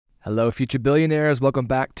Hello, future billionaires. Welcome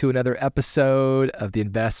back to another episode of the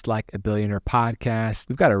Invest Like a Billionaire podcast.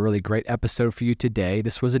 We've got a really great episode for you today.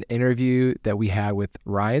 This was an interview that we had with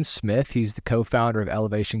Ryan Smith. He's the co-founder of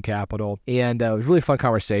Elevation Capital. And it was a really fun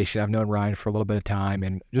conversation. I've known Ryan for a little bit of time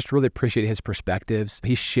and just really appreciate his perspectives.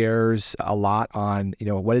 He shares a lot on,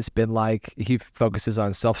 what it's been like. He focuses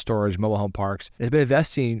on self-storage, mobile home parks. He's been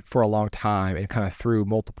investing for a long time and kind of through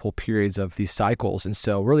multiple periods of these cycles. And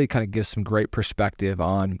so really kind of gives some great perspective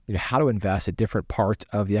on how to invest at different parts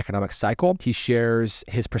of the economic cycle. He shares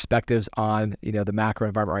his perspectives on, the macro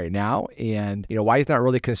environment right now and, why he's not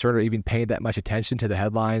really concerned or even paying that much attention to the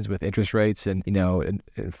headlines with interest rates and,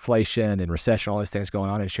 inflation and recession, all these things going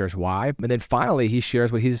on, and shares why. And then finally, he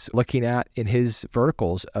shares what he's looking at in his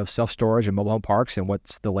verticals of self-storage and mobile home parks and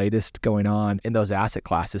what's the latest going on in those asset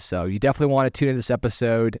classes. So you definitely want to tune into this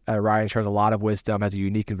episode. Ryan shares a lot of wisdom, has a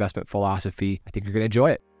unique investment philosophy. I think you're going to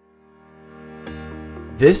enjoy it.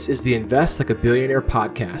 This is the Invest Like a Billionaire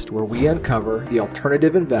podcast, where we uncover the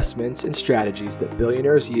alternative investments and strategies that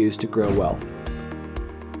billionaires use to grow wealth.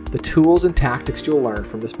 The tools and tactics you'll learn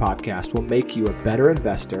from this podcast will make you a better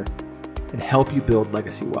investor and help you build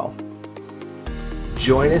legacy wealth.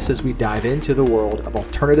 Join us as we dive into the world of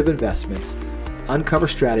alternative investments, uncover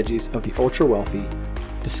strategies of the ultra wealthy,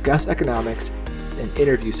 discuss economics, and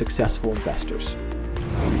interview successful investors.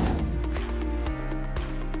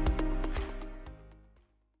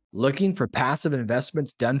 Looking for passive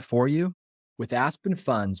investments done for you? With Aspen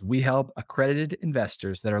Funds, we help accredited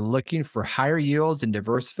investors that are looking for higher yields and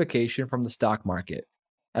diversification from the stock market.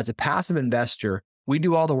 As a passive investor, we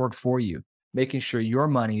do all the work for you, making sure your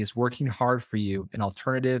money is working hard for you in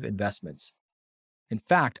alternative investments. In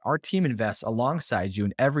fact, our team invests alongside you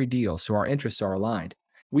in every deal, so our interests are aligned.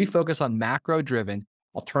 We focus on macro-driven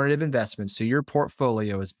alternative investments so your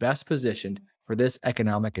portfolio is best positioned for this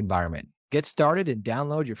economic environment. Get started and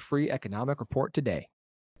download your free economic report today.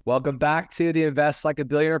 Welcome back to the Invest Like a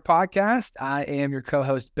Billionaire podcast. I am your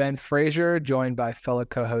co-host, Ben Frazier, joined by fellow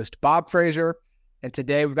co-host Bob Frazier. And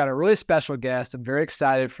today we've got a really special guest. I'm very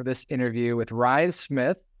excited for this interview with Ryan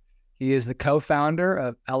Smith. He is the co-founder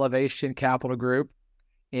of Elevation Capital Group.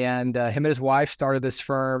 And him and his wife started this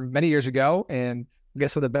firm many years ago. And I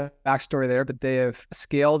guess with a backstory there, but they have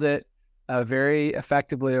scaled it very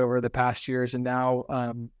effectively over the past years and now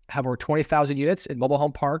have over 20,000 units in mobile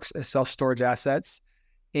home parks as self-storage assets.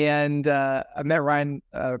 And I met Ryan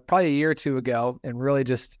probably a year or two ago and really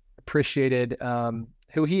just appreciated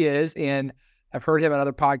who he is. And I've heard him on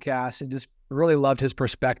other podcasts and just really loved his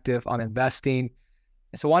perspective on investing.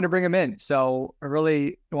 And so I wanted to bring him in. So I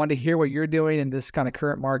really wanted to hear what you're doing in this kind of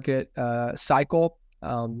current market cycle,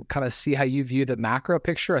 kind of see how you view the macro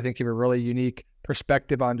picture. I think you have a really unique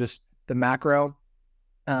perspective on just the macro.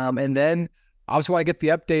 And then I also want to get the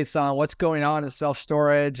updates on what's going on in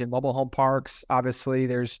self-storage and mobile home parks. Obviously,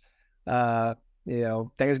 there's,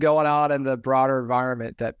 things going on in the broader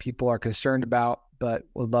environment that people are concerned about, but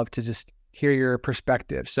would love to just hear your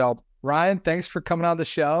perspective. So Ryan, thanks for coming on the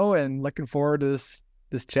show and looking forward to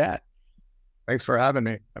this chat. Thanks for having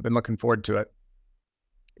me. I've been looking forward to it.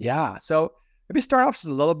 Yeah. So maybe start off just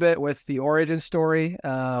a little bit with the origin story.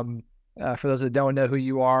 For those that don't know who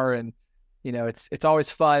you are, and it's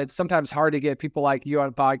always fun. It's sometimes hard to get people like you on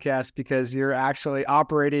a podcast because you're actually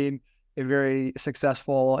operating a very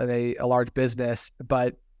successful and a large business.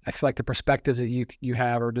 But I feel like the perspectives that you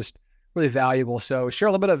have are just really valuable. So share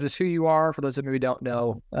a little bit of just who you are for those that maybe don't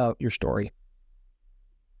know your story.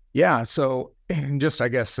 Yeah. So just, I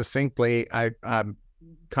guess, succinctly, I'm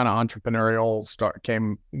kind of entrepreneurial,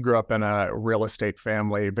 grew up in a real estate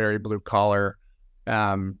family, very blue collar.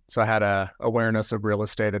 So I had a awareness of real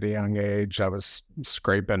estate at a young age. I was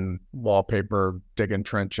scraping wallpaper, digging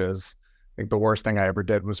trenches. I think the worst thing I ever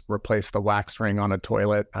did was replace the wax ring on a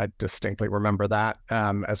toilet. I distinctly remember that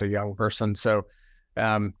as a young person. So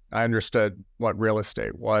I understood what real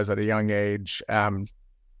estate was at a young age.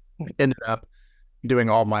 Ended up doing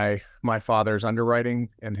all my father's underwriting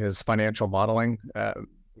and his financial modeling.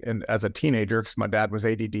 And as a teenager, because my dad was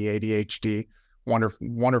ADD, ADHD,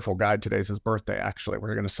 wonderful guy. Today's his birthday, actually.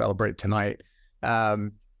 We're going to celebrate tonight.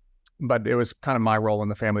 But it was kind of my role in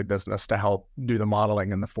the family business to help do the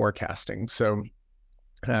modeling and the forecasting. So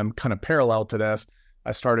kind of parallel to this,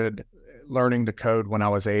 I started learning to code when I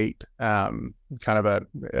was 8, kind of a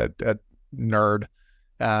nerd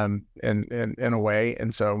in a way.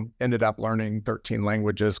 And so ended up learning 13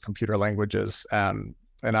 languages, computer languages. And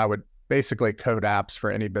I would basically code apps for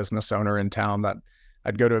any business owner in town that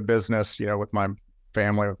I'd go to a business, with my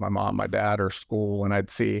family, with my mom, my dad, or school, and I'd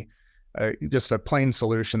see just a plain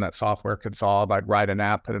solution that software could solve. I'd write an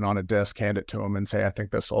app, put it on a disk, hand it to them, and say, I think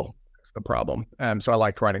this will fix the problem. So I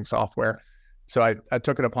liked writing software. So I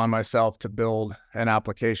took it upon myself to build an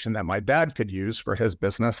application that my dad could use for his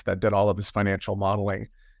business that did all of his financial modeling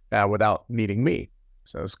without needing me.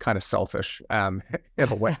 So it was kind of selfish in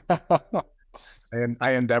a way. And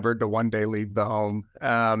I endeavored to one day leave the home.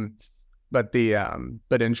 But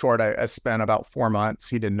in short, I spent about 4 months.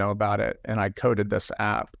 He didn't know about it, and I coded this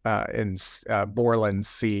app in Borland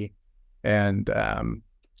C, and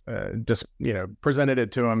just presented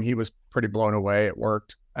it to him. He was pretty blown away. It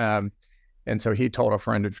worked, and so he told a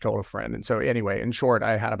friend who told a friend. And so anyway, in short,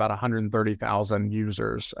 I had about 130,000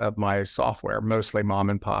 users of my software, mostly mom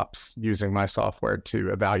and pops, using my software to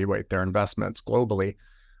evaluate their investments globally.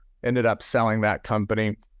 Ended up selling that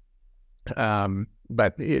company.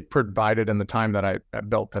 But it provided, in the time that I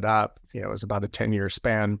built it up, it was about a 10-year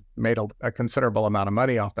span, made a considerable amount of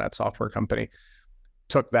money off that software company.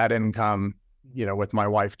 Took that income, with my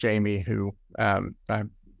wife, Jamie, who I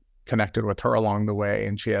connected with her along the way,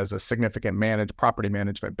 and she has a significant property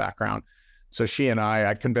management background. So she and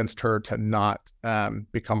I convinced her to not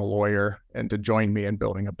become a lawyer and to join me in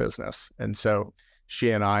building a business. And so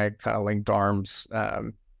she and I kind of linked arms,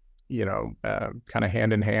 kind of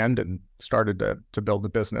hand in hand, and started to build the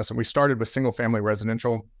business. And we started with single family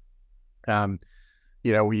residential.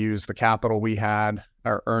 We used the capital we had,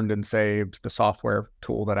 our earned and saved, the software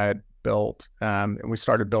tool that I had built. And we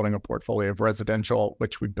started building a portfolio of residential,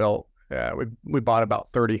 which we built. We bought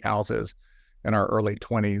about 30 houses in our early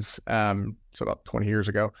 20s. So about 20 years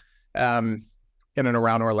ago, in and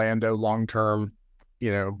around Orlando, long-term,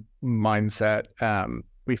 mindset.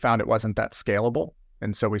 We found it wasn't that scalable.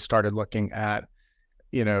 And so we started looking at,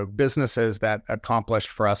 businesses that accomplished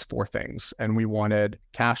for us 4 things. And we wanted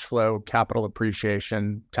cash flow, capital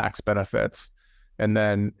appreciation, tax benefits. And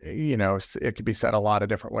then, it could be said a lot of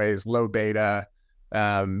different ways: low beta,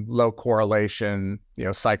 low correlation,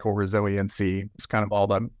 cycle resiliency. It's kind of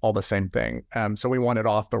all the same thing. So we wanted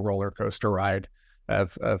off the roller coaster ride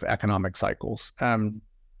of economic cycles,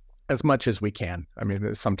 as much as we can. I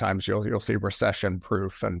mean, sometimes you'll see recession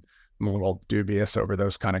proof, and I'm a little dubious over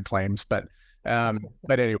those kind of claims, but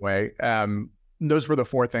anyway, those were the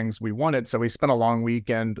 4 things we wanted. So we spent a long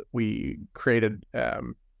weekend. We created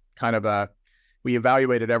we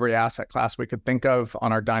evaluated every asset class we could think of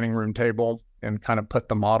on our dining room table, and kind of put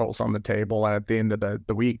the models on the table. And at the end of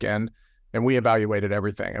the weekend, and we evaluated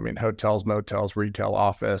everything. I mean, hotels, motels, retail,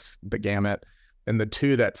 office, the gamut. And the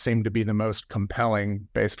 2 that seemed to be the most compelling,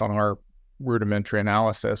 based on our rudimentary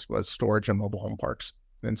analysis, was storage and mobile home parks.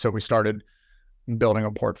 And so we started building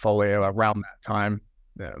a portfolio around that time.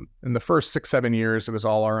 In the first 6-7 years, it was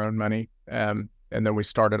all our own money. And then we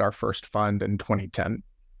started our first fund in 2010.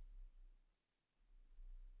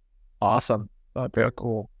 Awesome. Very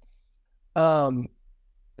cool. So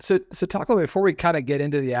talk a little bit before we kind of get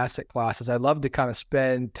into the asset classes. I'd love to kind of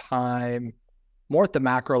spend time more at the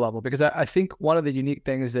macro level, because I think one of the unique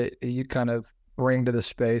things that you kind of bring to the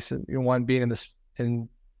space, and one, being in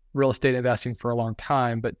real estate investing for a long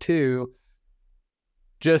time, but 2,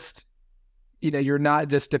 just, you're not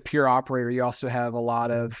just a pure operator. You also have a lot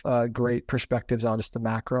of great perspectives on just the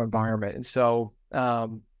macro environment. And so,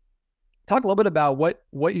 talk a little bit about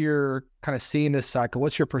what you're kind of seeing this cycle.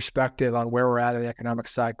 What's your perspective on where we're at in the economic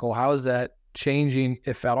cycle? How is that changing,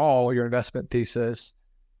 if at all, your investment thesis?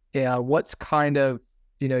 Yeah, what's kind of,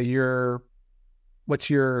 what's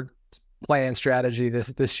your plan strategy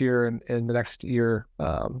this year and the next year,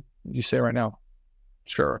 you say right now?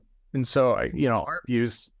 Sure. And so, our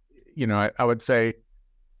views, I would say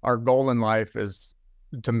our goal in life is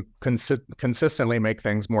to consistently make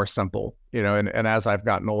things more simple, and as I've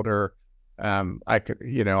gotten older, I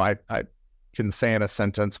can say in a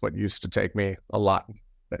sentence what used to take me a lot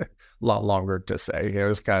longer to say. It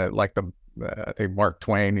was kind of like I think Mark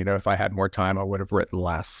Twain, if I had more time, I would have written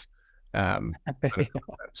less.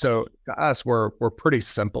 So to us, we're pretty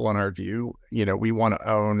simple in our view. We want to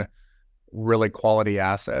own really quality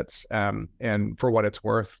assets. And for what it's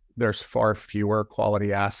worth, there's far fewer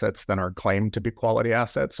quality assets than are claimed to be quality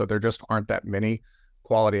assets. So there just aren't that many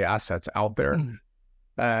quality assets out there.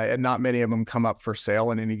 And not many of them come up for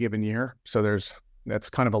sale in any given year. So that's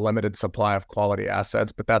kind of a limited supply of quality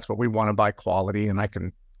assets, but that's what we want to buy: quality. And I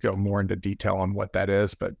can go more into detail on what that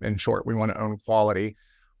is, but in short, we want to own quality.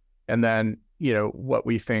 And then, what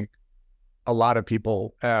we think a lot of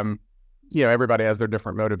people, everybody has their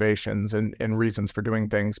different motivations and reasons for doing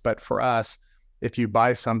things. But for us, if you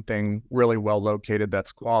buy something really well located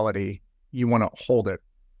that's quality, you want to hold it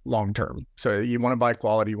long term. So you want to buy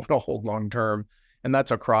quality, you want to hold long term. And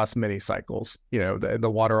that's across many cycles. The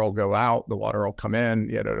water will go out, the water will come in.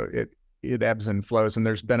 it ebbs and flows, and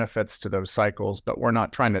there's benefits to those cycles, but we're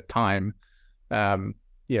not trying to time,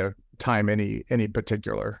 time any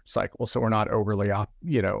particular cycle. So we're not overly,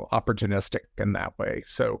 opportunistic in that way.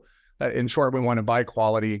 So in short, we want to buy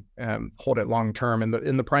quality, hold it long term. And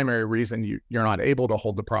the primary reason you're not able to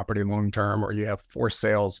hold the property long term, or you have forced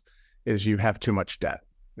sales, is you have too much debt.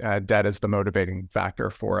 Debt is the motivating factor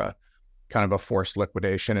for a kind of a forced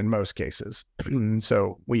liquidation in most cases.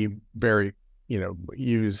 So we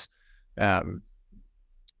use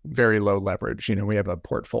very low leverage. We have a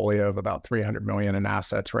portfolio of about 300 million in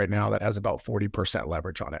assets right now that has about 40%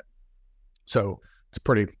 leverage on it. So it's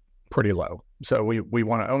pretty low. So we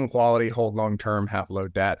want to own quality, hold long-term, have low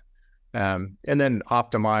debt, and then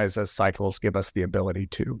optimize as cycles give us the ability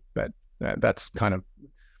to. But that's kind of,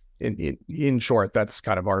 in short, that's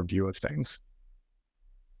kind of our view of things.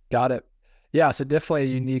 Got it. Yeah. So definitely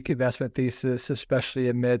a unique investment thesis, especially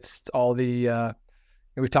amidst all the,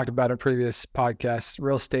 we talked about in previous podcasts,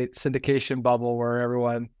 real estate syndication bubble, where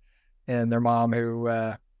everyone and their mom who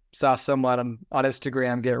saw someone on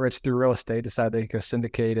Instagram get rich through real estate decided they could go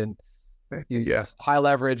syndicate and use high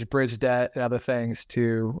leverage, bridge debt, and other things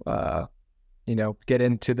to, get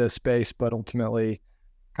into the space, but ultimately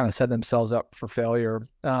kind of set themselves up for failure.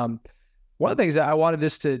 One of the things that I wanted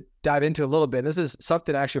just to dive into a little bit, this is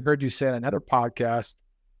something I actually heard you say on another podcast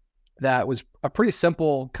that was a pretty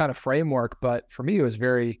simple kind of framework, but for me, it was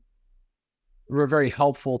very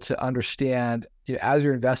helpful to understand, as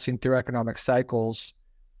you're investing through economic cycles,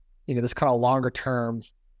 this kind of longer term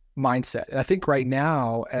mindset. And I think right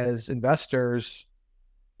now as investors,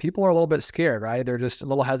 people are a little bit scared, right? They're just a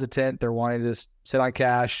little hesitant. They're wanting to just sit on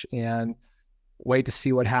cash and wait to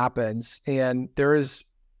see what happens. And there is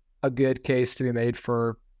a good case to be made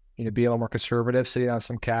for, being a little more conservative, sitting on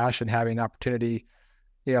some cash and having an opportunity,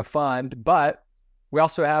 fund. But we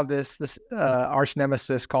also have this arch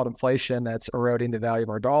nemesis called inflation that's eroding the value of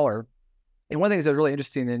our dollar. And one thing that's really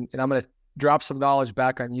interesting, and I'm going to drop some knowledge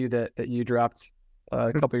back on you that you dropped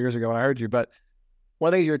a couple of years ago when I heard you. But one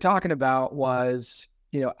of the things you were talking about was,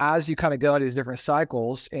 as you kind of go into these different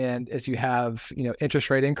cycles, and as you have,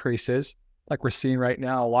 interest rate increases, like we're seeing right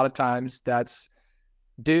now, a lot of times that's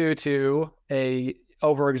due to a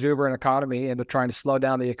over exuberant economy, and they're trying to slow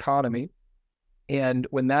down the economy. And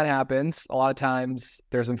when that happens, a lot of times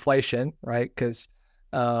there's inflation, right? Because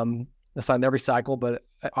that's not in every cycle, but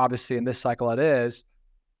obviously in this cycle it is.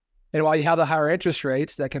 And while you have the higher interest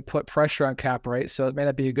rates, that can put pressure on cap rates. So it may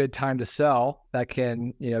not be a good time to sell. That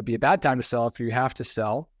can, be a bad time to sell if you have to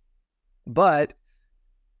sell. But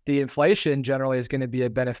the inflation generally is going to be a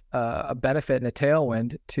benefit and a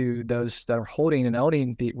tailwind to those that are holding and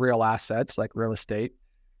owning the real assets like real estate.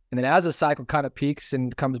 And then as the cycle kind of peaks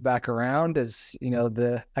and comes back around, as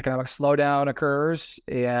the economic slowdown occurs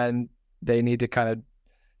and they need to kind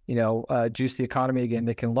of, juice the economy again,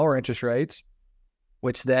 they can lower interest rates,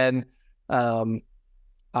 which then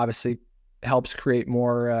obviously helps create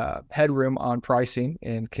more headroom on pricing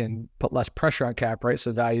and can put less pressure on cap rates,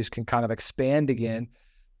 so values can kind of expand again.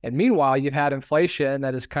 And meanwhile, you've had inflation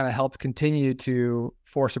that has kind of helped continue to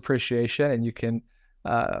force appreciation, and you can,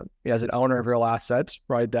 as an owner of real assets,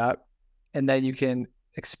 ride that. And then you can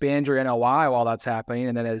expand your NOI while that's happening.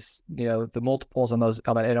 And then as, the multiples on that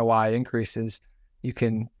NOI increases, you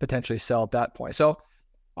can potentially sell at that point. So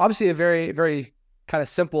obviously a very, very kind of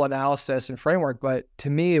simple analysis and framework, but to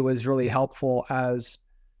me, it was really helpful as,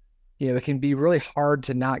 it can be really hard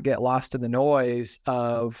to not get lost in the noise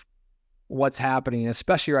of what's happening,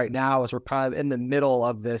 especially right now as we're kind of in the middle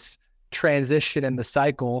of this transition in the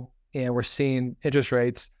cycle, and we're seeing interest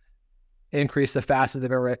rates increase the fastest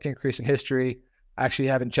they've ever increased in history. I actually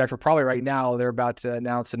haven't checked, but probably right now they're about to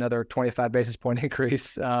announce another 25 basis point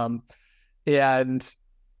increase. So it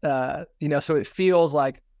feels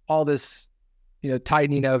like all this,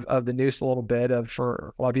 tightening of the noose a little bit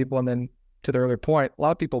for a lot of people. And then to the earlier point, a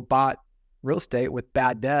lot of people bought real estate with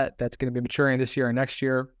bad debt that's going to be maturing this year and next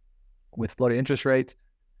year with floating interest rates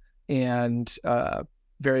and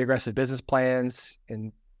very aggressive business plans,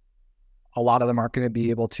 and a lot of them aren't going to be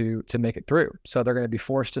able to make it through. So they're going to be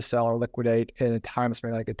forced to sell or liquidate in a time that's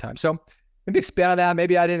maybe not a good time. So maybe expand on that.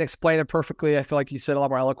 Maybe I didn't explain it perfectly. I feel like you said a lot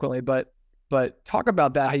more eloquently, but talk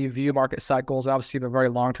about that, how you view market cycles. Obviously, you have a very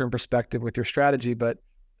long-term perspective with your strategy, but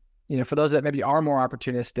for those that maybe are more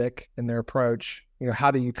opportunistic in their approach,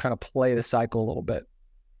 how do you kind of play the cycle a little bit?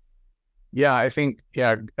 Yeah, I think,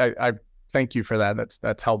 I thank you for that.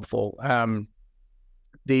 That's helpful. I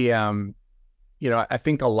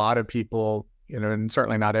think a lot of people, and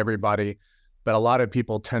certainly not everybody, but a lot of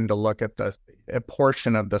people tend to look at a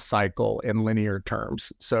portion of the cycle in linear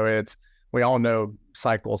terms. So it's we all know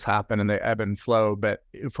cycles happen and they ebb and flow, but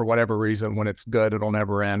for whatever reason, when it's good, it'll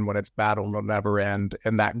never end. When it's bad, it'll never end.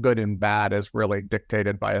 And that good and bad is really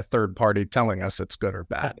dictated by a third party telling us it's good or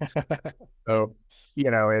bad. So,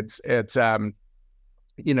 and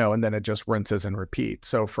then it just rinses and repeats.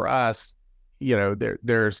 So for us,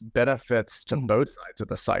 there's benefits to both sides of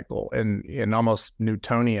the cycle, and in almost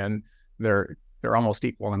Newtonian, they're almost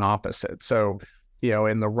equal and opposite. So,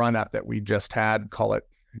 in the run up that we just had, call it,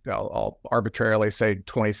 I'll arbitrarily say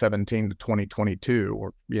 2017 to 2022,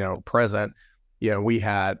 or, present, we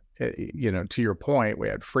had, to your point, we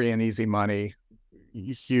had free and easy money,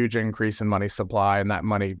 huge increase in money supply, and that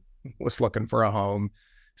money was looking for a home.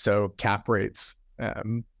 So cap rates,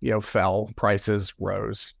 fell, prices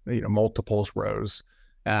rose, multiples rose.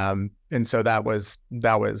 And so that was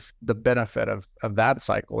the benefit of that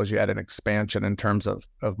cycle, is you had an expansion in terms of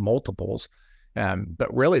multiples.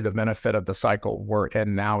 But really the benefit of the cycle we're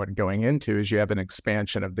in now and going into is you have an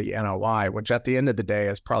expansion of the NOI, which at the end of the day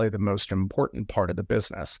is probably the most important part of the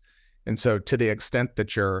business. And so to the extent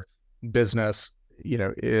that your business,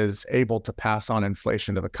 is able to pass on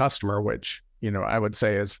inflation to the customer, which, I would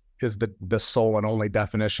say is the sole and only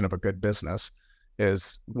definition of a good business,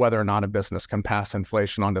 is whether or not a business can pass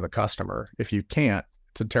inflation onto the customer. If you can't,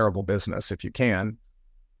 it's a terrible business. If you can,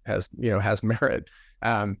 has merit.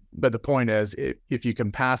 But the point is, if you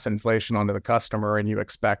can pass inflation onto the customer and you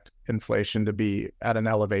expect inflation to be at an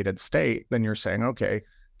elevated state, then you're saying, okay,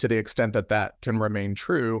 to the extent that that can remain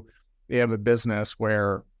true, you have a business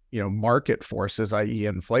where, market forces, i.e.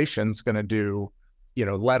 inflation, is going to do,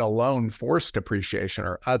 let alone forced depreciation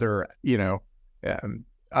or other,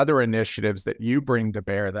 other initiatives that you bring to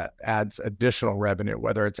bear that adds additional revenue,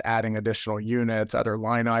 whether it's adding additional units, other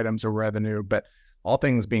line items of revenue, but all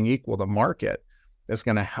things being equal, the market is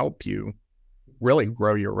going to help you really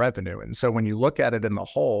grow your revenue. And so when you look at it in the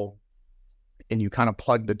whole and you kind of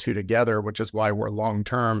plug the two together, which is why we're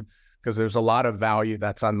long-term, because there's a lot of value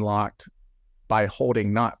that's unlocked by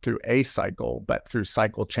holding not through a cycle, but through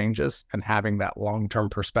cycle changes and having that long-term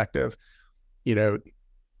perspective.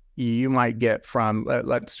 You might get from,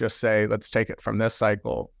 let's take it from this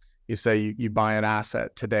cycle. You say you buy an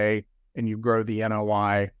asset today and you grow the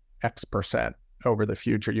NOI X% over the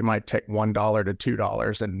future. You might take $1 to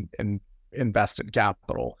 $2 and invest in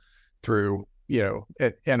capital through,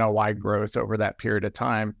 NOI growth over that period of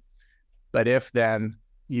time. But if then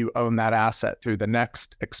you own that asset through the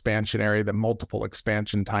next expansionary, the multiple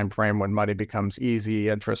expansion time frame, when money becomes easy,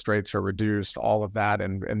 interest rates are reduced, all of that,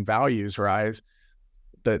 and values rise.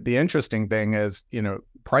 The interesting thing is,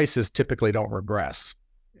 prices typically don't regress.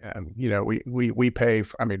 We pay,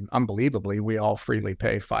 unbelievably, we all freely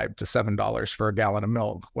pay $5 to $7 for a gallon of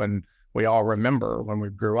milk, when we all remember when we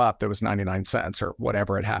grew up, it was 99 cents or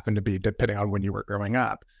whatever it happened to be, depending on when you were growing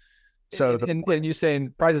up. So and you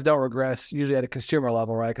saying prices don't regress usually at a consumer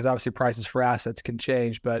level, right? Because obviously prices for assets can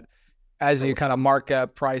change, but as you kind of mark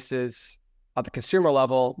up prices at the consumer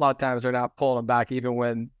level, a lot of times they're not pulling them back even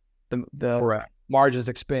when the margins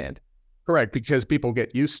expand. Correct, because people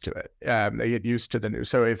get used to it. They get used to the new.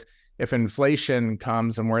 So if inflation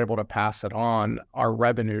comes and we're able to pass it on, our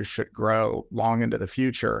revenue should grow long into the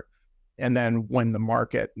future. And then when the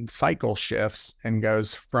market cycle shifts and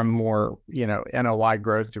goes from more, NOI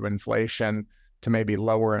growth to inflation to maybe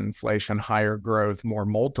lower inflation, higher growth, more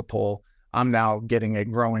multiple, I'm now getting a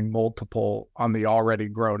growing multiple on the already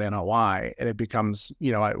grown NOI. And it becomes, at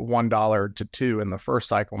 $1 to $2 in the first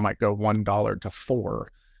cycle might go $1 to $4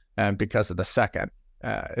 because of the second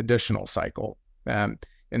additional cycle. And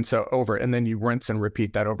so and then you rinse and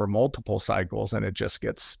repeat that over multiple cycles, and it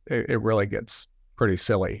really gets pretty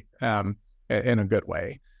silly in a good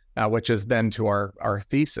way, which is then to our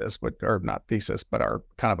thesis, or not thesis, but our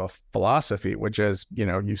kind of a philosophy, which is,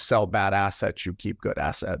 you sell bad assets, you keep good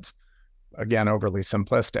assets. Again, overly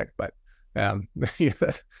simplistic, but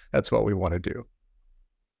that's what we want to do.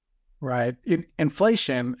 Right.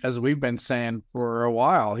 Inflation, as we've been saying for a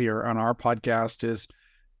while here on our podcast, is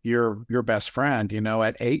your best friend.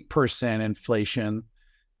 At 8% inflation,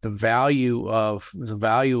 the value of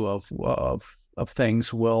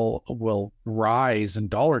things will rise in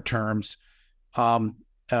dollar terms.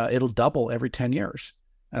 It'll double every 10 years.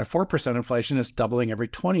 And at 4% inflation is doubling every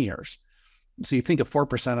 20 years. So you think of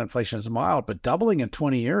 4% inflation is mild, but doubling in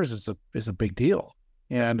 20 years is a big deal.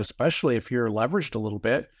 And especially if you're leveraged a little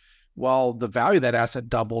bit, well, the value of that asset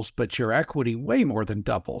doubles, but your equity way more than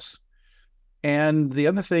doubles. And the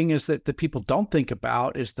other thing is that the people don't think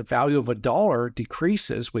about is the value of a dollar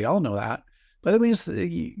decreases. We all know that. But that means that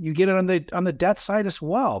you get it on the debt side as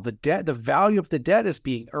well. The value of the debt is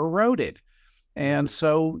being eroded. And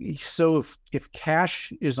so if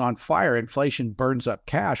cash is on fire, inflation burns up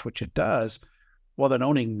cash, which it does. Well, then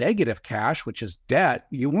owning negative cash, which is debt,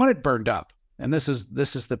 you want it burned up. And this is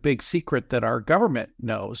the big secret that our government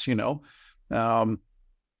knows. Just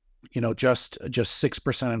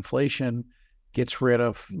 6% inflation gets rid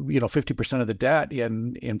of 50% of the debt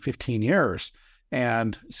in 15 years.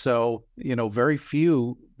 And so very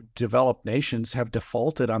few developed nations have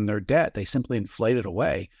defaulted on their debt. They simply inflate it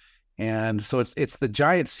away. And so it's the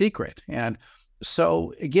giant secret. And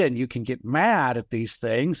so again, you can get mad at these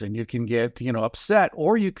things and you can get, upset,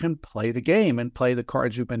 or you can play the game and play the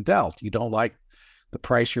cards you've been dealt. You don't like the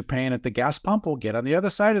price you're paying at the gas pump, we'll get on the other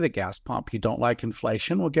side of the gas pump. You don't like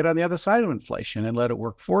inflation, we'll get on the other side of inflation and let it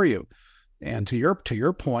work for you. And to your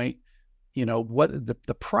point, what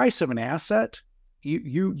the price of an asset,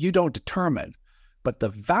 you don't determine, but the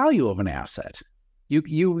value of an asset,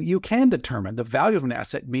 you can determine the value of an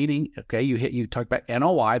asset, meaning, okay, you talk about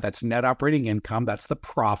NOI, that's net operating income, that's the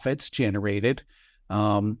profits generated,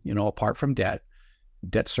 apart from debt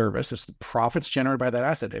service, it's the profits generated by that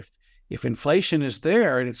asset. If inflation is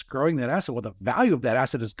there and it's growing that asset, well, the value of that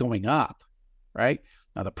asset is going up, right?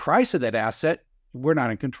 Now, the price of that asset, we're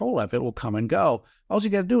not in control of. It will come and go. All you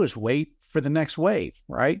got to do is wait for the next wave,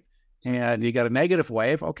 right? And you got a negative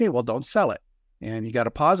wave. Okay, well, don't sell it. And you got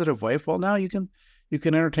a positive wave. Well, now you can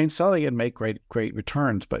entertain selling it and make great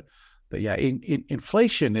returns. But yeah,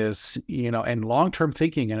 inflation is, and long-term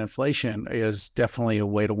thinking and inflation is definitely a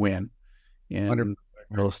way to win in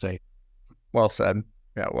real estate. Well said.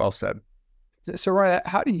 Yeah, well said. So Ryan,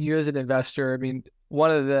 how do you as an investor, I mean,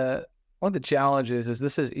 one of the challenges is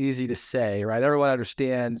this is easy to say, right? Everyone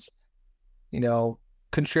understands,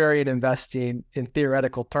 contrarian investing in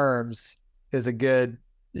theoretical terms is a good,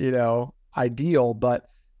 ideal, but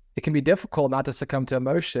it can be difficult not to succumb to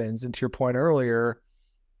emotions. And to your point earlier,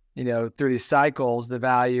 through these cycles, the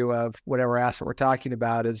value of whatever asset we're talking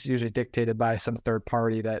about is usually dictated by some third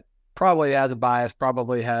party that probably has a bias,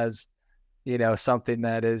 probably has, something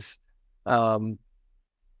that is, not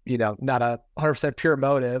a 100% pure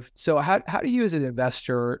motive. So how do you as an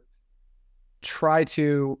investor try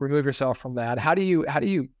to remove yourself from that? How do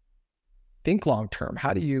you think long-term?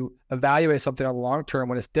 How do you evaluate something on the long-term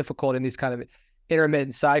when it's difficult in these kind of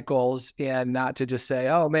intermittent cycles, and not to just say,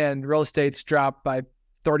 oh man, real estate's dropped by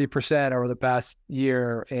 30% over the past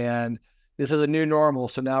year and this is a new normal,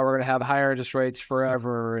 so now we're going to have higher interest rates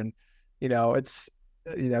forever. And, it's,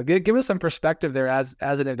 give us some perspective there as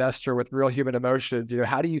an investor with real human emotions.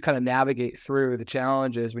 How do you kind of navigate through the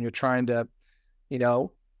challenges when you're trying to, you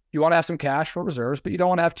want to have some cash for reserves, but you don't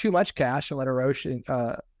want to have too much cash and let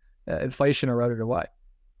inflation erode it away?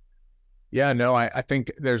 Yeah, no, I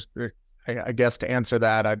think I guess to answer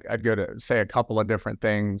that, I'd go to say a couple of different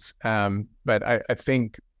things. But I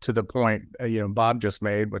think to the point, Bob just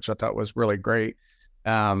made, which I thought was really great,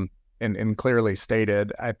 and clearly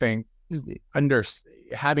stated, I think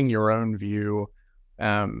having your own view,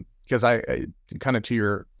 because I kind of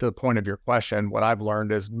to the point of your question, what I've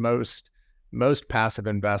learned is most passive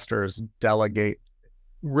investors delegate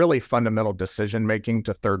really fundamental decision making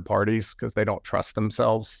to third parties because they don't trust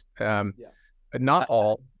themselves. Not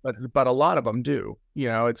all, but a lot of them do.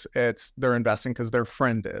 It's they're investing because their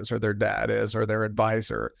friend is, or their dad is, or their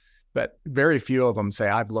advisor. But very few of them say,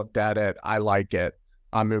 I've looked at it, I like it,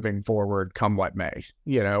 I'm moving forward, come what may.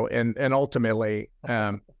 And ultimately,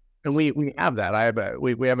 and we have that.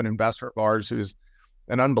 We have an investor of ours who's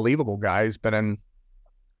an unbelievable guy. He's been in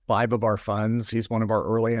 5 of our funds. He's one of our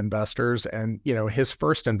early investors, and his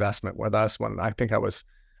first investment with us when I think I was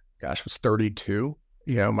 32.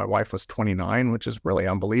 My wife was 29, which is really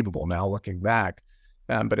unbelievable now looking back.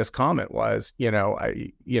 But his comment was,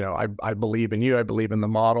 I believe in you, I believe in the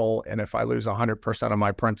model, and if I lose 100% of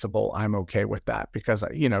my principal, I'm okay with that, because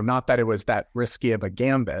not that it was that risky of a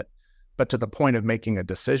gambit, but to the point of making a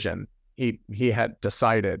decision, he had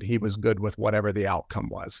decided he was good with whatever the outcome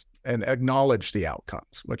was and acknowledged the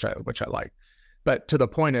outcomes, which I like. But to the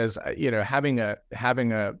point is, having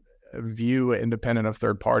a view independent of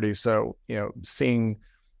third parties. So,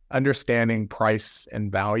 understanding price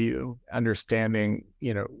and value, understanding,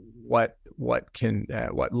 what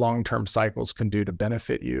long-term cycles can do to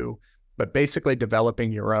benefit you, but basically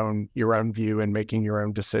developing your own view and making your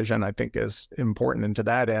own decision, I think is important. And to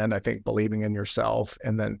that end, I think believing in yourself,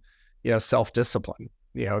 and then, self-discipline,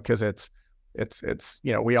 because it's,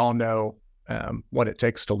 we all know what it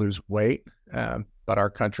takes to lose weight. But our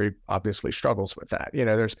country obviously struggles with that.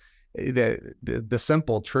 There's the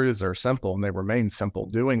simple truths are simple and they remain simple.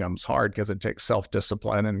 Doing them's hard because it takes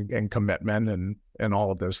self-discipline and commitment and all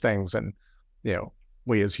of those things. And,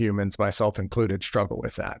 we as humans, myself included, struggle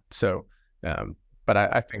with that. So But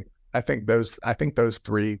I think those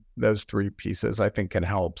three pieces I think can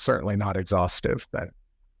help. Certainly not exhaustive, but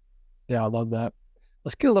Yeah, I love that.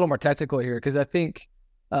 Let's get a little more technical here because I think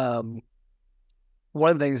one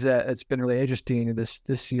of the things that it's been really interesting in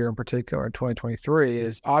this year in particular in 2023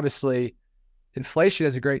 is obviously inflation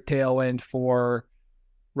is a great tailwind for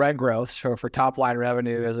rent growth, so for top line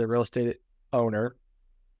revenue as a real estate owner,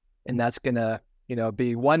 and that's gonna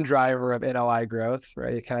be one driver of NOI growth,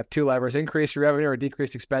 right? You kind of have two levers: increase your revenue or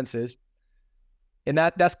decrease expenses. And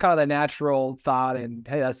that's kind of the natural thought. And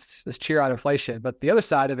hey, let's cheer on inflation. But the other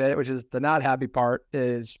side of it, which is the not happy part,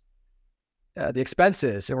 is the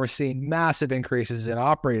expenses. And we're seeing massive increases in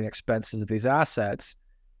operating expenses of these assets.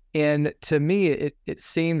 And to me, it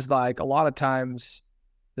seems like a lot of times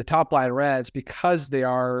the top line rents, because they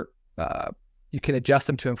are, you can adjust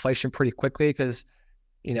them to inflation pretty quickly because,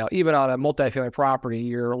 even on a multifamily property,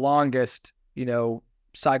 your longest,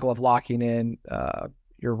 cycle of locking in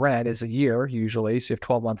your rent is a year usually. So you have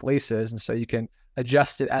 12-month leases. And so you can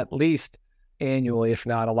adjust it at least annually, if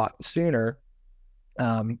not a lot sooner.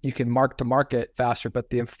 You can mark to market faster,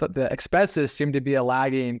 but the expenses seem to be a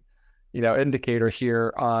lagging, indicator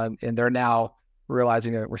here and they're now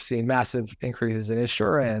realizing that we're seeing massive increases in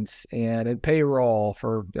insurance and in payroll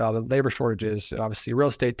for the labor shortages. And obviously real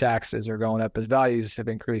estate taxes are going up as values have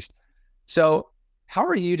increased. So how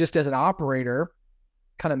are you just as an operator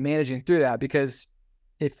kind of managing through that? Because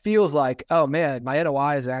it feels like, oh man, my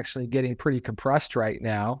NOI is actually getting pretty compressed right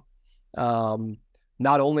now.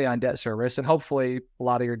 Not only on debt service, and hopefully a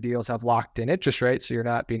lot of your deals have locked in interest rates, so you're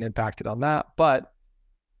not being impacted on that, but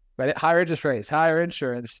right, higher interest rates, higher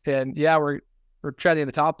insurance. And yeah, we're trending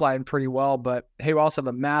the top line pretty well, but hey, we also have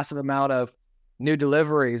a massive amount of new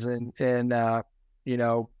deliveries and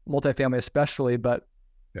multifamily especially, but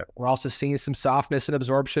we're also seeing some softness and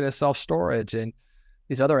absorption of self-storage and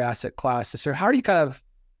these other asset classes. So how are you kind of,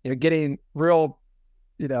 getting real,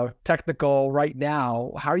 technical right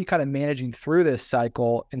now? How are you kind of managing through this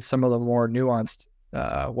cycle in some of the more nuanced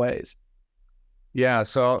ways? Yeah.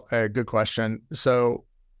 So good question. So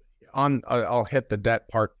I'll hit the debt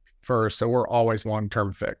part first. So we're always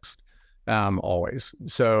long-term fixed, always.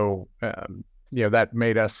 So, that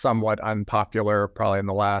made us somewhat unpopular probably in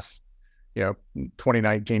the last,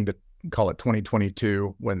 2019 to call it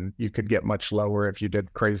 2022, when you could get much lower if you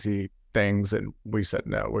did crazy things. And we said,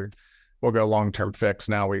 no, we'll go long-term fixed.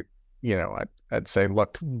 Now I'd say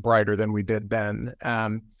look brighter than we did then.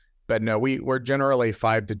 But no, we're generally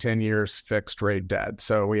 5 to 10 years fixed rate debt.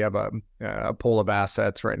 So we have a pool of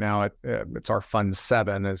assets right now. It's our fund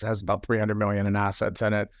 7 has about 300 million in assets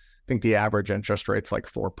in it. I think the average interest rate's like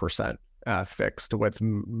 4% fixed, with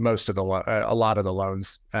most of a lot of the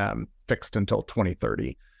loans fixed until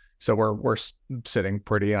 2030. So we're sitting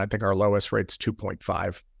pretty. I think our lowest rate's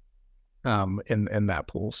 2.5 in that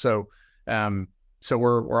pool. So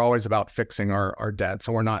we're always about fixing our debt.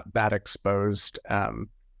 So we're not that exposed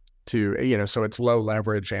to, so it's low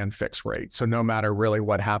leverage and fixed rate. So no matter really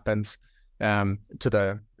what happens to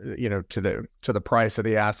the price of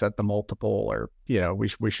the asset, the multiple, or,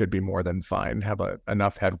 we should be more than fine, have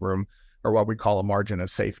enough headroom, or what we call a margin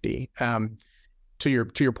of safety. To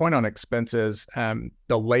your point on expenses,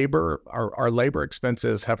 the labor, our labor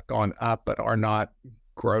expenses have gone up, but are not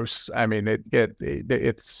gross. I mean,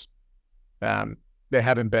 it's they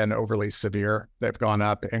haven't been overly severe. They've gone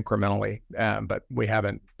up incrementally, but we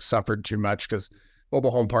haven't suffered too much because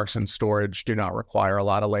mobile home parks and storage do not require a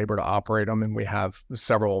lot of labor to operate them. And we have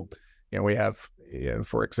several,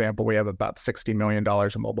 for example, we have about $60 million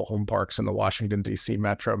of mobile home parks in the Washington, D.C.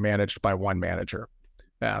 metro managed by one manager.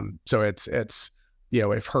 So it's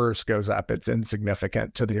if hers goes up, it's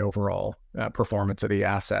insignificant to the overall performance of the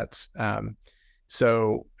assets.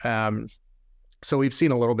 So we've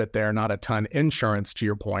seen a little bit there, not a ton. Insurance, to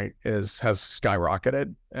your point, has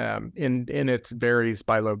skyrocketed. And it varies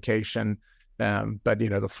by location, but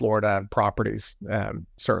the Florida properties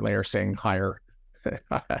certainly are seeing higher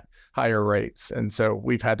rates, and so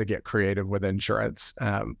we've had to get creative with insurance,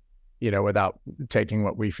 without taking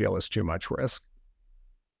what we feel is too much risk.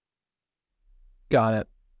 Got it.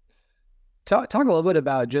 Talk a little bit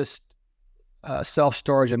about just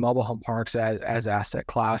self-storage and mobile home parks as asset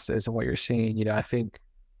classes and what you're seeing. I think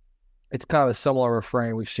it's kind of a similar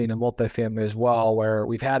refrain we've seen in multifamily as well, where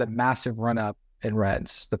we've had a massive run up in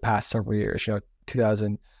rents the past several years.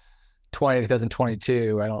 2020,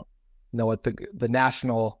 2022. I don't know what the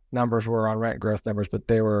national numbers were on rent growth numbers, but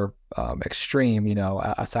they were extreme,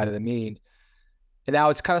 outside of the mean. And now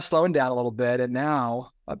it's kind of slowing down a little bit. And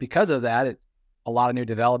now because of that, a lot of new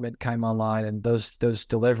development came online, and those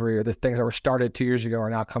delivery, or the things that were started 2 years ago, are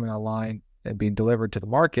now coming online and being delivered to the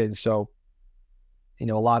market. And so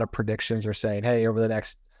a lot of predictions are saying, hey, over the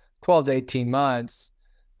next 12 to 18 months,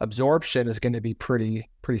 absorption is going to be pretty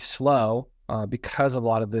slow because of a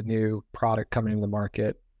lot of the new product coming into the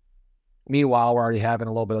market. Meanwhile, we're already having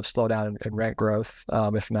a little bit of slowdown in rent growth,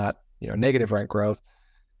 if not, negative rent growth.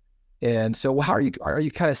 And so how are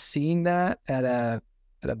you kind of seeing that at a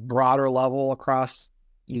broader level across,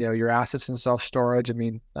 your assets in self-storage? I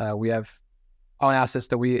mean, we have own assets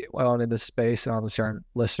that we own in this space, and obviously our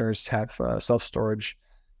listeners have self-storage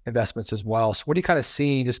investments as well. So what are you kind of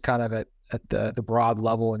seeing just kind of at the broad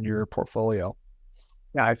level in your portfolio?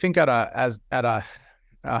 Yeah, I think at a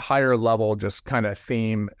higher level, just kind of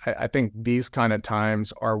theme, I think these kind of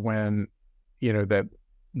times are when,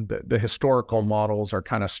 the historical models are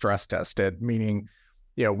kind of stress tested, meaning,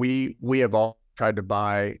 we have all tried to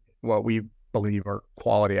buy what we believe are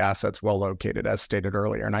quality assets well located, as stated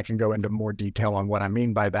earlier. And I can go into more detail on what I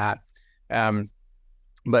mean by that.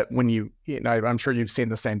 But when I'm sure you've seen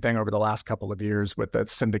the same thing over the last couple of years with the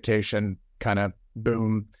syndication kind of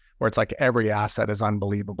boom, where it's like every asset is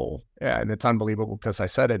unbelievable. And it's unbelievable because I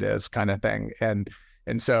said it is, kind of thing. And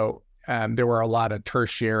so there were a lot of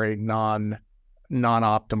tertiary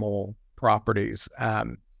non-optimal properties.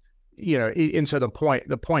 And so the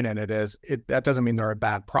point in it is, that doesn't mean they're a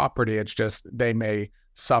bad property. It's just they may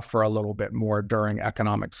suffer a little bit more during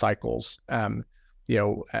economic cycles,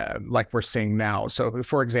 like we're seeing now. So,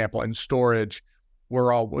 for example, in storage,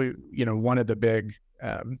 one of the big,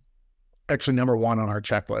 actually number one on our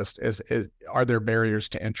checklist is are there barriers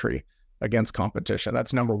to entry against competition?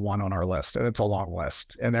 That's number one on our list, and it's a long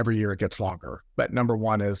list, and every year it gets longer. But number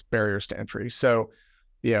one is barriers to entry. So,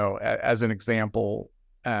 as an example,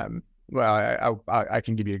 well, I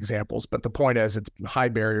can give you examples, but the point is it's high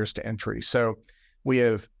barriers to entry. So we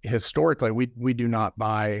have historically, we do not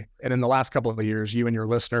buy, and in the last couple of years, you and your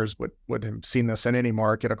listeners would have seen this in any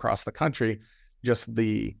market across the country, just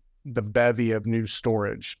the bevy of new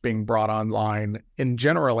storage being brought online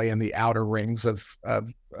generally in the outer rings of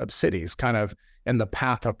cities, kind of in the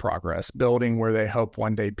path of progress, building where they hope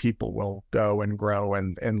one day people will go and grow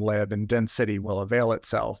and live, and density will avail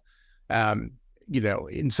itself. And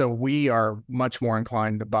so we are much more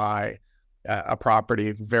inclined to buy a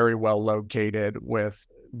property very well located with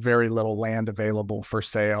very little land available for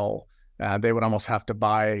sale. They would almost have to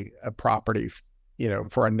buy a property,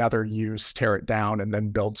 for another use, tear it down, and then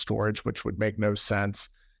build storage, which would make no sense.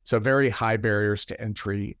 So very high barriers to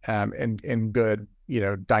entry, and good,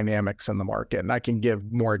 dynamics in the market. And I can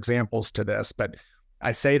give more examples to this, but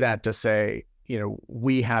I say that to say,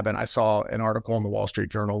 I saw an article in the Wall Street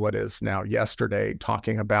Journal, what is now yesterday,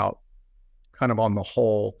 talking about kind of on the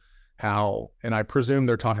whole, and I presume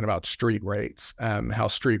they're talking about street rates, how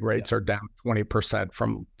street rates are down 20%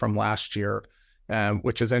 from last year,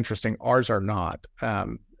 which is interesting. Ours are not.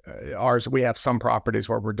 We have some properties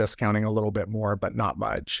where we're discounting a little bit more, but not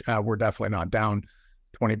much. We're definitely not down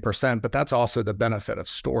 20%, but that's also the benefit of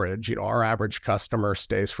storage. Our average customer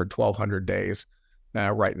stays for 1,200 days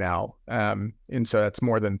right now. And so that's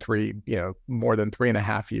more than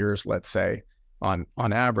 3.5 years, let's say, on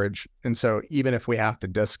average. And so even if we have to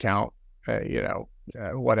discount,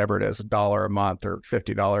 whatever it is, $1 a month or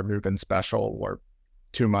 $50 move-in special, or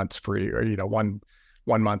 2 months free, or,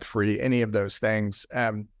 one month free, any of those things,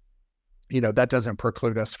 that doesn't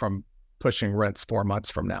preclude us from pushing rents 4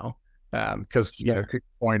 months from now. Because, to the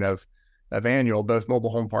point of annual, both mobile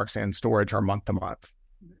home parks and storage are month to month,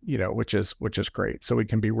 which is great. So we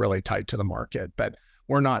can be really tight to the market, but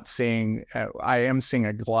we're not seeing, I am seeing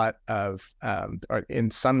a glut of,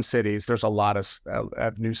 in some cities, there's a lot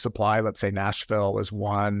of new supply. Let's say Nashville is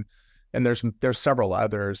one, and there's several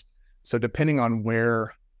others. So depending on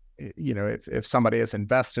where, if somebody is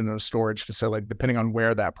invested in a storage facility, depending on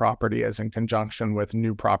where that property is in conjunction with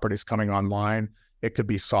new properties coming online, it could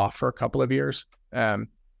be soft for a couple of years.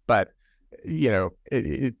 But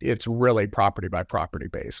it's really property by property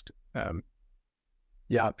based.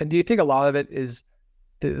 Yeah. And do you think a lot of it is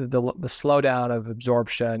the slowdown of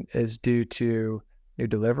absorption is due to new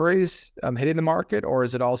deliveries hitting the market, or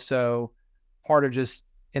is it also part of just,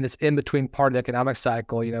 and it's in between part of the economic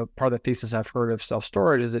cycle? Part of the thesis I've heard of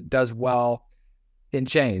self-storage is it does well in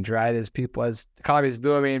change, right? As the economy is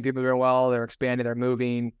booming, people are doing well, they're expanding, they're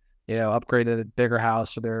moving, upgrading a bigger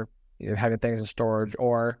house, so they're having things in storage.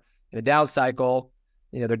 Or in a down cycle,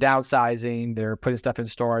 they're downsizing, they're putting stuff in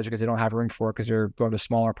storage because they don't have room for it because they're going to a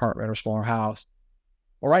smaller apartment or smaller house.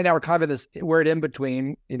 Well, right now we're kind of in this weird in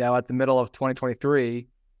between, at the middle of 2023,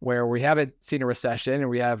 where we haven't seen a recession and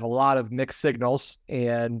we have a lot of mixed signals,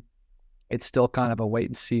 and it's still kind of a wait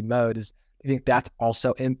and see mode. Do you think that's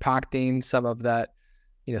also impacting some of that,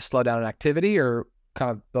 slowdown in activity, or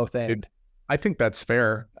kind of both end? I think that's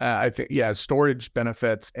fair. I think, yeah, storage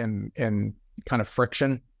benefits and kind of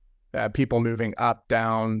friction, people moving up,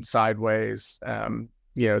 down, sideways,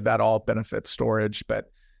 that all benefits storage.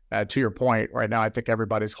 But to your point, right now, I think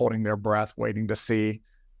everybody's holding their breath, waiting to see,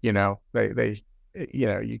 you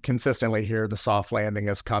consistently hear the soft landing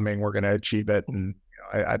is coming. We're going to achieve it. And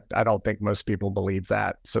I don't think most people believe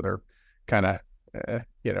that. So they're kind of,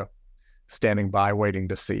 standing by, waiting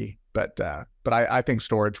to see. But I think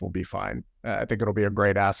storage will be fine. I think it'll be a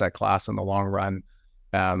great asset class in the long run.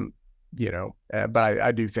 But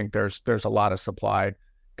I do think there's a lot of supply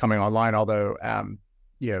coming online, although,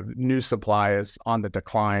 new supply is on the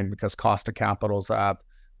decline because cost of capital's up,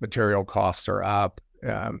 material costs are up,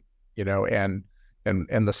 and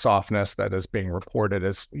the softness that is being reported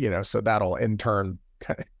is, so that'll in turn,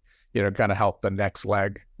 kind of help the next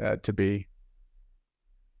leg to be.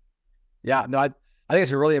 Yeah, no, I think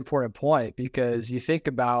it's a really important point because you think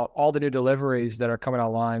about all the new deliveries that are coming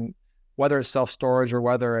online, whether it's self-storage or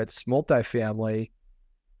whether it's multifamily.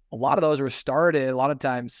 A lot of those were started a lot of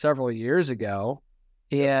times several years ago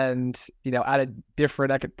and, at a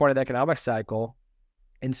different point of the economic cycle.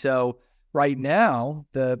 And so right now,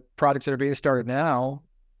 the projects that are being started now,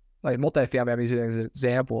 like multifamily, I'm using it as an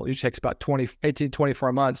example, it takes about 18,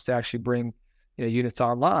 24 months to actually bring, units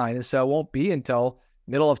online. And so it won't be until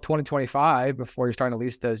middle of 2025 before you're starting to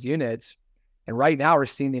lease those units. And right now we're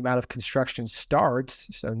seeing the amount of construction starts.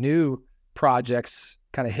 So new projects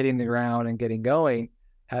kind of hitting the ground and getting going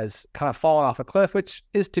has kind of fallen off a cliff, which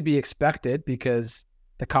is to be expected because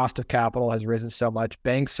the cost of capital has risen so much.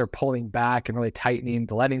 Banks are pulling back and really tightening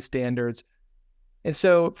the lending standards. And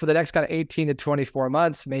so for the next kind of 18 to 24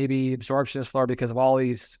 months, maybe absorption is slower because of all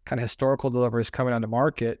these kind of historical deliveries coming on the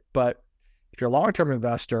market. But if you're a long-term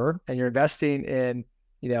investor and you're investing in,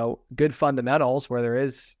 good fundamentals where there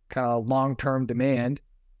is kind of long-term demand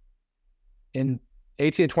in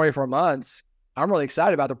 18 to 24 months, I'm really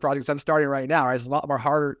excited about the projects I'm starting right now. It's a lot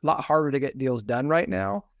harder to get deals done right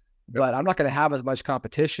now, but I'm not going to have as much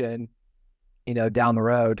competition, down the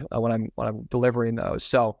road when I'm delivering those.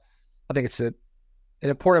 So I think it's an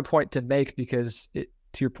important point to make because to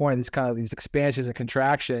your point, these expansions and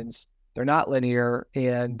contractions, they're not linear.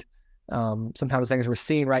 And sometimes things we're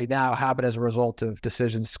seeing right now happen as a result of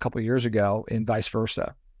decisions a couple of years ago and vice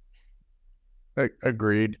versa.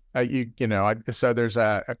 Agreed. So there's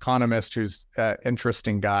a economist who's an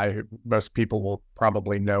interesting guy who most people will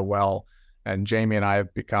probably know well. And Jamie and I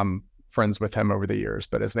have become friends with him over the years,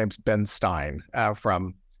 but his name's Ben Stein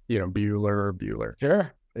from, Bueller.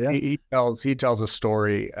 Sure. Yeah. He tells a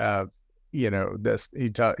story of, this, he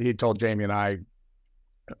told Jamie and I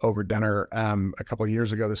over dinner a couple of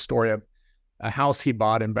years ago, the story of a house he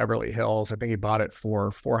bought in Beverly Hills. I think he bought it for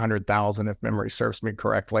 $400,000, if memory serves me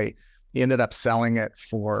correctly. He ended up selling it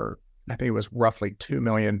for, I think it was roughly $2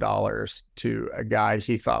 million to a guy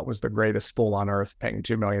he thought was the greatest fool on earth, paying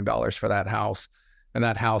 $2 million for that house. And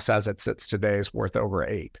that house, as it sits today, is worth over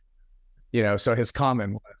 $8 million. So his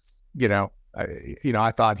comment was,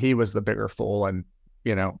 I thought he was the bigger fool, and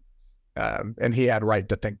and he had right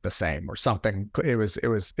to think the same or something. It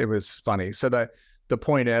was funny. So the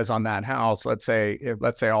point is, on that house, let's say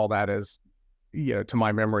all that is, to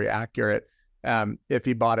my memory, accurate. If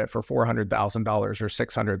he bought it for $400,000 or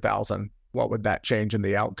 $600,000, what would that change in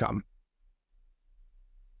the outcome?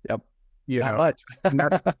 Yep. Not much.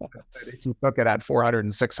 If you look at 400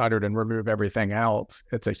 and 600 and remove everything else,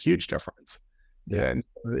 it's a huge difference. Yeah. And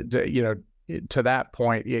to that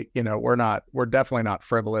point, we're definitely not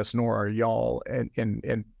frivolous, nor are y'all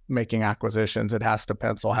in making acquisitions. It has to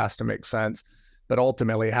pencil, has to make sense, but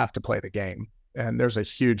ultimately you have to play the game. And there's a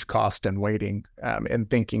huge cost in waiting and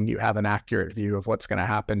thinking you have an accurate view of what's going to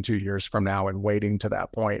happen 2 years from now and waiting to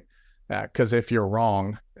that point. Because if you're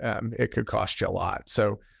wrong, it could cost you a lot.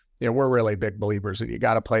 So, we're really big believers that you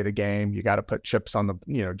got to play the game. You got to put chips on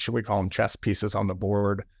the, should we call them chess pieces on the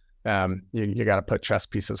board? You got to put chess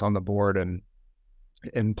pieces on the board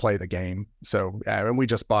and play the game. So, and we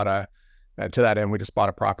just bought to that end, we just bought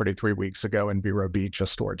a property 3 weeks ago in Vero Beach, a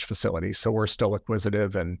storage facility. So we're still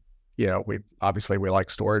acquisitive, and we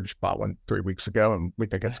like storage. Bought one 3 weeks ago, and we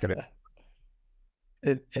think it's going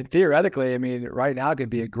to. And theoretically, I mean, right now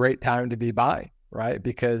could be a great time to be buying, right?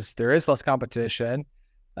 Because there is less competition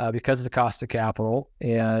because of the cost of capital,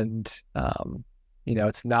 and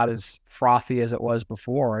it's not as frothy as it was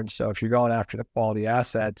before. And so if you're going after the quality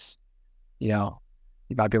assets, you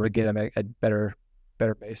might be able to get them at a better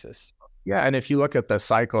basis. Yeah. And if you look at the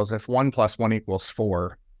cycles, if 1 + 1 =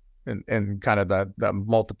 4 and kind of the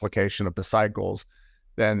multiplication of the cycles,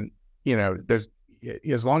 then, there's,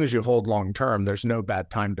 as long as you hold long-term, there's no bad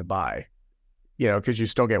time to buy. because you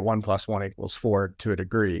still get 1 + 1 = 4 to a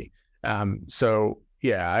degree. So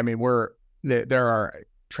yeah, I mean, there are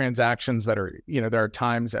transactions that are, there are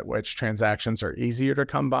times at which transactions are easier to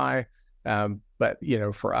come by. But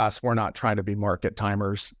for us, we're not trying to be market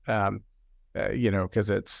timers, because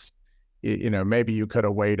it's, maybe you could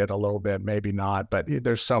have waited a little bit, maybe not, but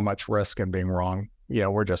there's so much risk in being wrong. We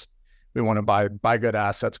want to buy good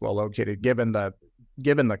assets, well located, given the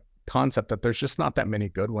concept that there's just not that many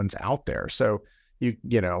good ones out there. So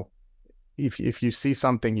if you see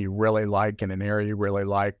something you really like in an area you really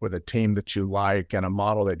like, with a team that you like and a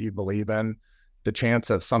model that you believe in, the chance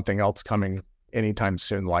of something else coming anytime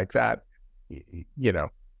soon like that,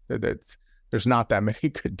 there's not that many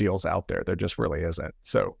good deals out there. There just really isn't.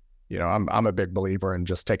 So, I'm a big believer in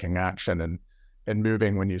just taking action and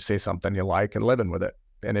moving when you see something you like and living with it.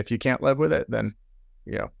 And if you can't live with it, then,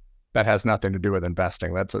 that has nothing to do with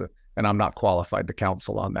investing. And I'm not qualified to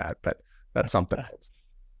counsel on that, but that's something else.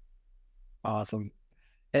 Awesome.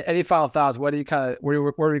 Any final thoughts? What do you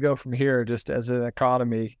where do we go from here, just as an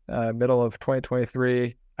economy, middle of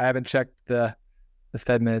 2023? I haven't checked the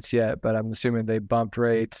Fed minutes yet, but I'm assuming they bumped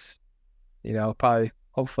rates, probably,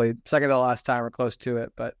 hopefully second to the last time or close to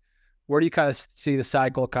it. But where do you kind of see the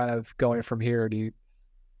cycle kind of going from here? Do you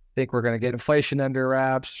think we're going to get inflation under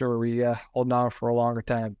wraps, or are we holding on for a longer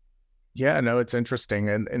time? Yeah, no, it's interesting.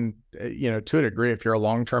 And to a degree, if you're a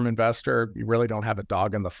long-term investor, you really don't have a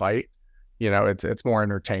dog in the fight. It's more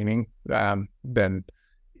entertaining than,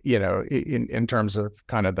 in terms of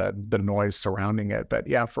kind of the noise surrounding it. But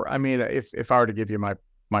yeah, if I were to give you my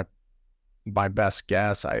best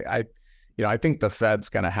guess, I think the Fed's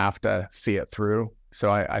going to have to see it through.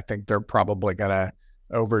 So I think they're probably going to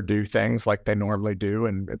overdo things like they normally do.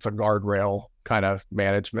 And it's a guardrail kind of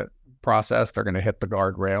management process. They're going to hit the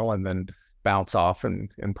guardrail and then bounce off and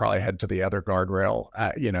probably head to the other guardrail.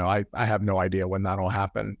 I have no idea when that'll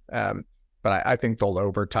happen. But I think they'll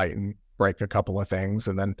over tighten, break a couple of things,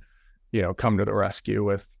 and then, come to the rescue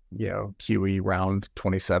with, QE round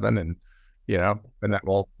 27, and, and then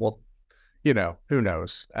we'll, who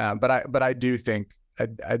knows? But I do think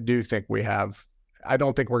we have. I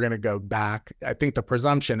don't think we're going to go back. I think the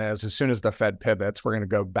presumption is, as soon as the Fed pivots, we're going to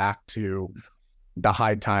go back to the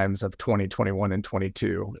high times of 2021 and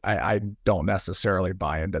 22. I don't necessarily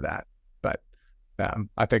buy into that, but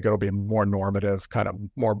I think it'll be more normative, kind of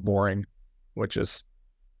more boring, which is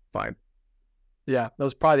fine. Yeah, that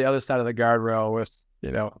was probably the other side of the guardrail with,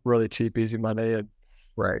 really cheap, easy money. And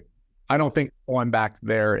right. I don't think going back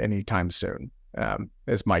there anytime soon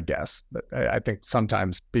is my guess. But I think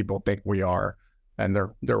sometimes people think we are, and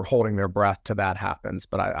they're holding their breath till that happens.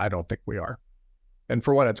 But I don't think we are. And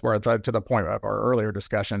for what it's worth, to the point of our earlier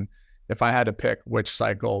discussion, if I had to pick which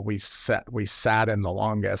cycle we sat in the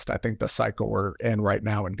longest, I think the cycle we're in right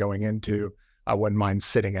now and going into, I wouldn't mind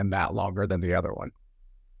sitting in that longer than the other one.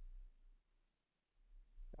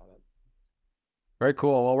 Very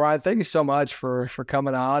cool. Well, Ryan, thank you so much for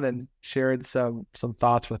coming on and sharing some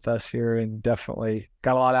thoughts with us here, and definitely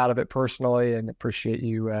got a lot out of it personally, and appreciate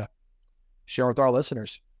you sharing with our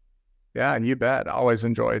listeners. Yeah, and you bet. I always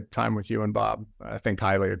enjoyed time with you and Bob. I think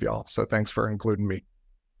highly of y'all. So thanks for including me.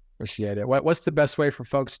 Appreciate it. What's the best way for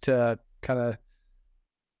folks to kind of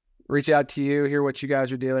reach out to you, hear what you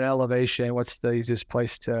guys are doing at Elevation? What's the easiest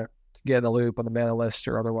place to get in the loop on the mailing list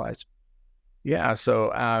or otherwise? Yeah. So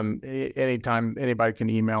anytime anybody can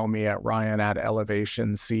email me at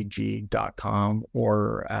ryan@elevationcg.com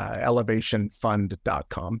or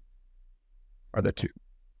elevationfund.com are the two.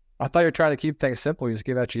 I thought you were trying to keep things simple. You just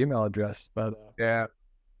give out your email address, but yeah.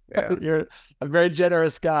 You're a very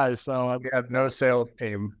generous guy. So we have no sales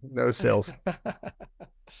team, no sales.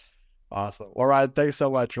 Awesome. Well, Ryan, thanks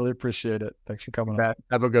so much. Really appreciate it. Thanks for coming on.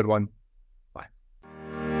 Have a good one.